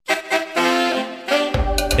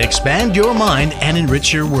Expand your mind and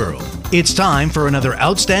enrich your world. It's time for another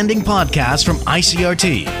outstanding podcast from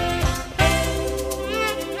ICRT.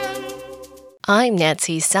 I'm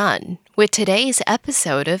Nancy Sun with today's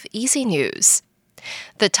episode of Easy News.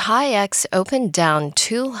 The Tai-Ex opened down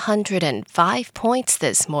 205 points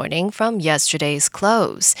this morning from yesterday's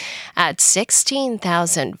close at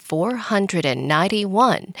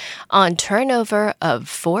 16,491 on turnover of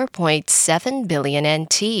 4.7 billion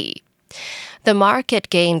NT. The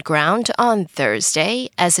market gained ground on Thursday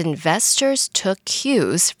as investors took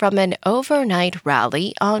cues from an overnight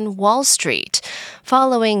rally on Wall Street,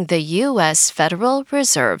 following the U.S. Federal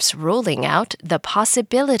Reserve's ruling out the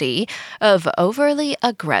possibility of overly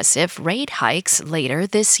aggressive rate hikes later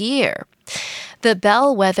this year. The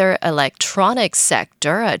bellwether electronics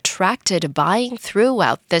sector attracted buying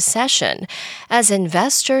throughout the session as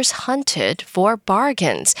investors hunted for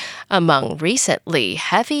bargains among recently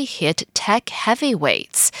heavy-hit tech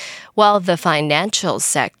heavyweights, while the financial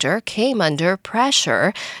sector came under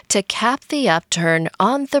pressure to cap the upturn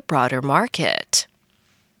on the broader market.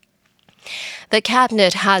 The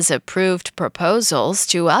Cabinet has approved proposals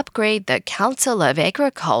to upgrade the Council of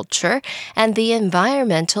Agriculture and the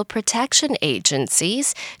Environmental Protection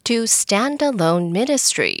Agencies to standalone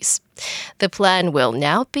ministries. The plan will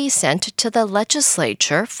now be sent to the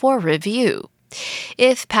legislature for review.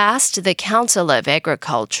 If passed, the Council of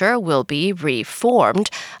Agriculture will be reformed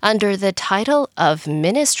under the title of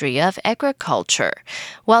Ministry of Agriculture,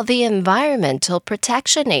 while the Environmental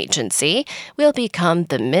Protection Agency will become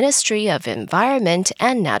the Ministry of Environment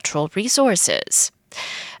and Natural Resources.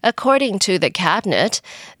 According to the Cabinet,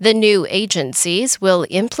 the new agencies will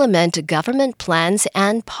implement government plans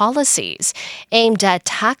and policies aimed at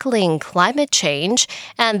tackling climate change,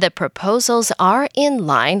 and the proposals are in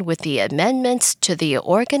line with the amendments to the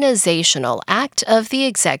Organizational Act of the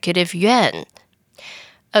Executive Yuan.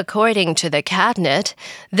 According to the Cabinet,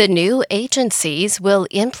 the new agencies will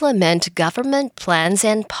implement government plans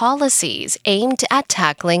and policies aimed at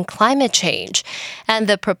tackling climate change, and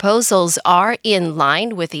the proposals are in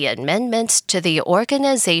line with the amendments to the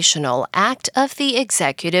Organizational Act of the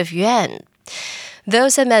Executive Yuan.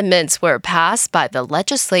 Those amendments were passed by the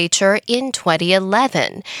legislature in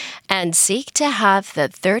 2011 and seek to have the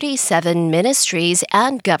 37 ministries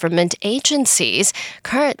and government agencies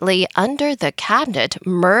currently under the Cabinet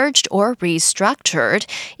merged or restructured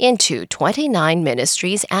into 29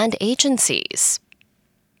 ministries and agencies.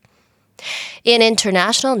 In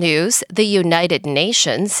international news, the United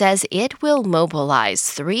Nations says it will mobilize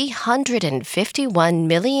 $351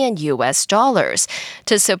 million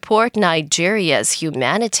to support Nigeria's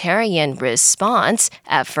humanitarian response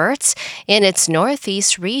efforts in its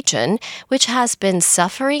northeast region, which has been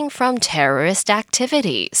suffering from terrorist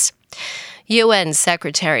activities. UN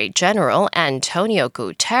Secretary-General Antonio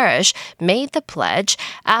Guterres made the pledge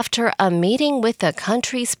after a meeting with the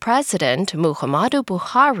country's president, Muhammadu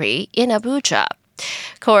Buhari, in Abuja.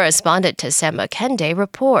 Correspondent Tessem Makende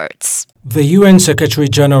reports. The UN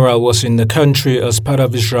Secretary-General was in the country as part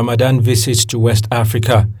of his Ramadan visit to West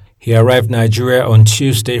Africa. He arrived Nigeria on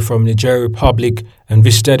Tuesday from Niger Republic and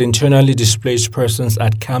visited internally displaced persons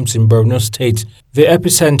at camps in Borno State, the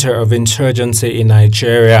epicenter of insurgency in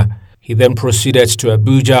Nigeria. He then proceeded to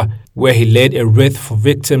Abuja, where he led a wreath for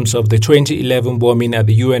victims of the 2011 bombing at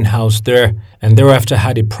the UN house there, and thereafter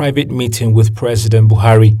had a private meeting with President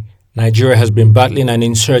Buhari. Nigeria has been battling an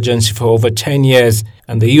insurgency for over 10 years,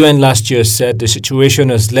 and the UN last year said the situation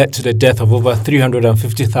has led to the death of over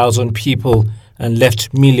 350,000 people and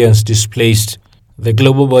left millions displaced. The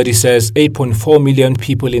global body says 8.4 million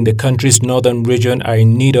people in the country's northern region are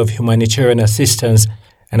in need of humanitarian assistance,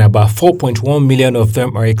 and about 4.1 million of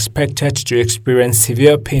them are expected to experience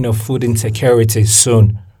severe pain of food insecurity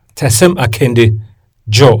soon. Tessem Makende,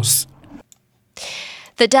 Jos.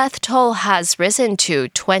 The death toll has risen to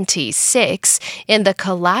 26 in the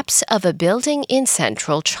collapse of a building in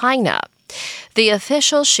central China. The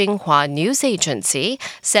official Xinhua news agency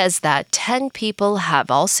says that 10 people have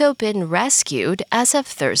also been rescued as of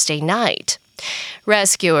Thursday night.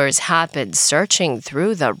 Rescuers have been searching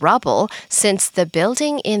through the rubble since the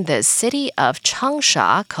building in the city of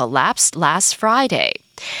Changsha collapsed last Friday.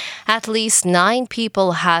 At least 9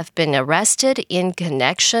 people have been arrested in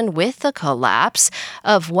connection with the collapse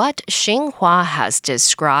of what Xinhua has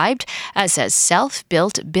described as a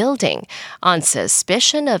self-built building on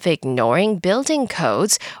suspicion of ignoring building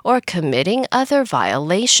codes or committing other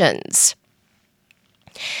violations.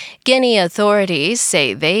 Guinea authorities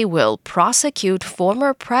say they will prosecute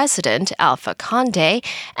former President Alpha Condé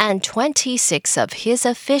and 26 of his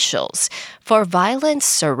officials for violence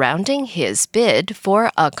surrounding his bid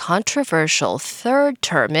for a controversial third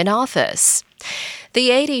term in office. The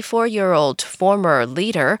 84-year-old former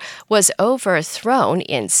leader was overthrown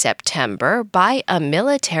in September by a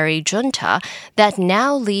military junta that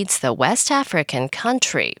now leads the West African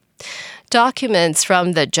country. Documents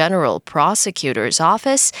from the General Prosecutor's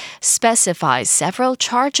Office specify several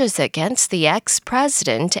charges against the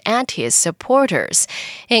ex-president and his supporters,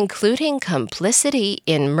 including complicity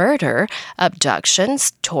in murder,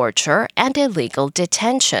 abductions, torture, and illegal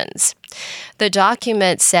detentions. The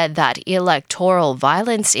document said that electoral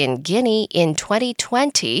violence in Guinea in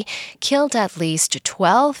 2020 killed at least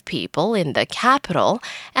 12 people in the capital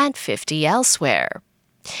and 50 elsewhere.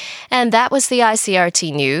 And that was the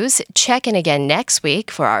ICRT News. Check in again next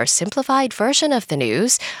week for our simplified version of the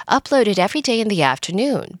news, uploaded every day in the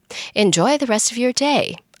afternoon. Enjoy the rest of your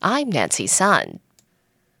day. I'm Nancy Sun.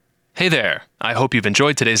 Hey there. I hope you've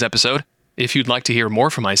enjoyed today's episode. If you'd like to hear more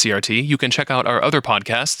from ICRT, you can check out our other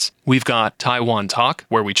podcasts. We've got Taiwan Talk,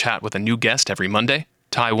 where we chat with a new guest every Monday,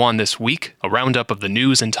 Taiwan This Week, a roundup of the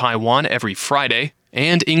news in Taiwan every Friday,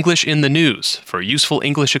 and English in the News, for useful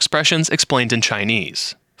English expressions explained in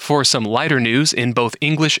Chinese. For some lighter news in both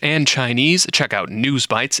English and Chinese, check out News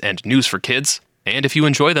Bites and News for Kids. And if you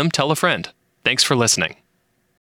enjoy them, tell a friend. Thanks for listening.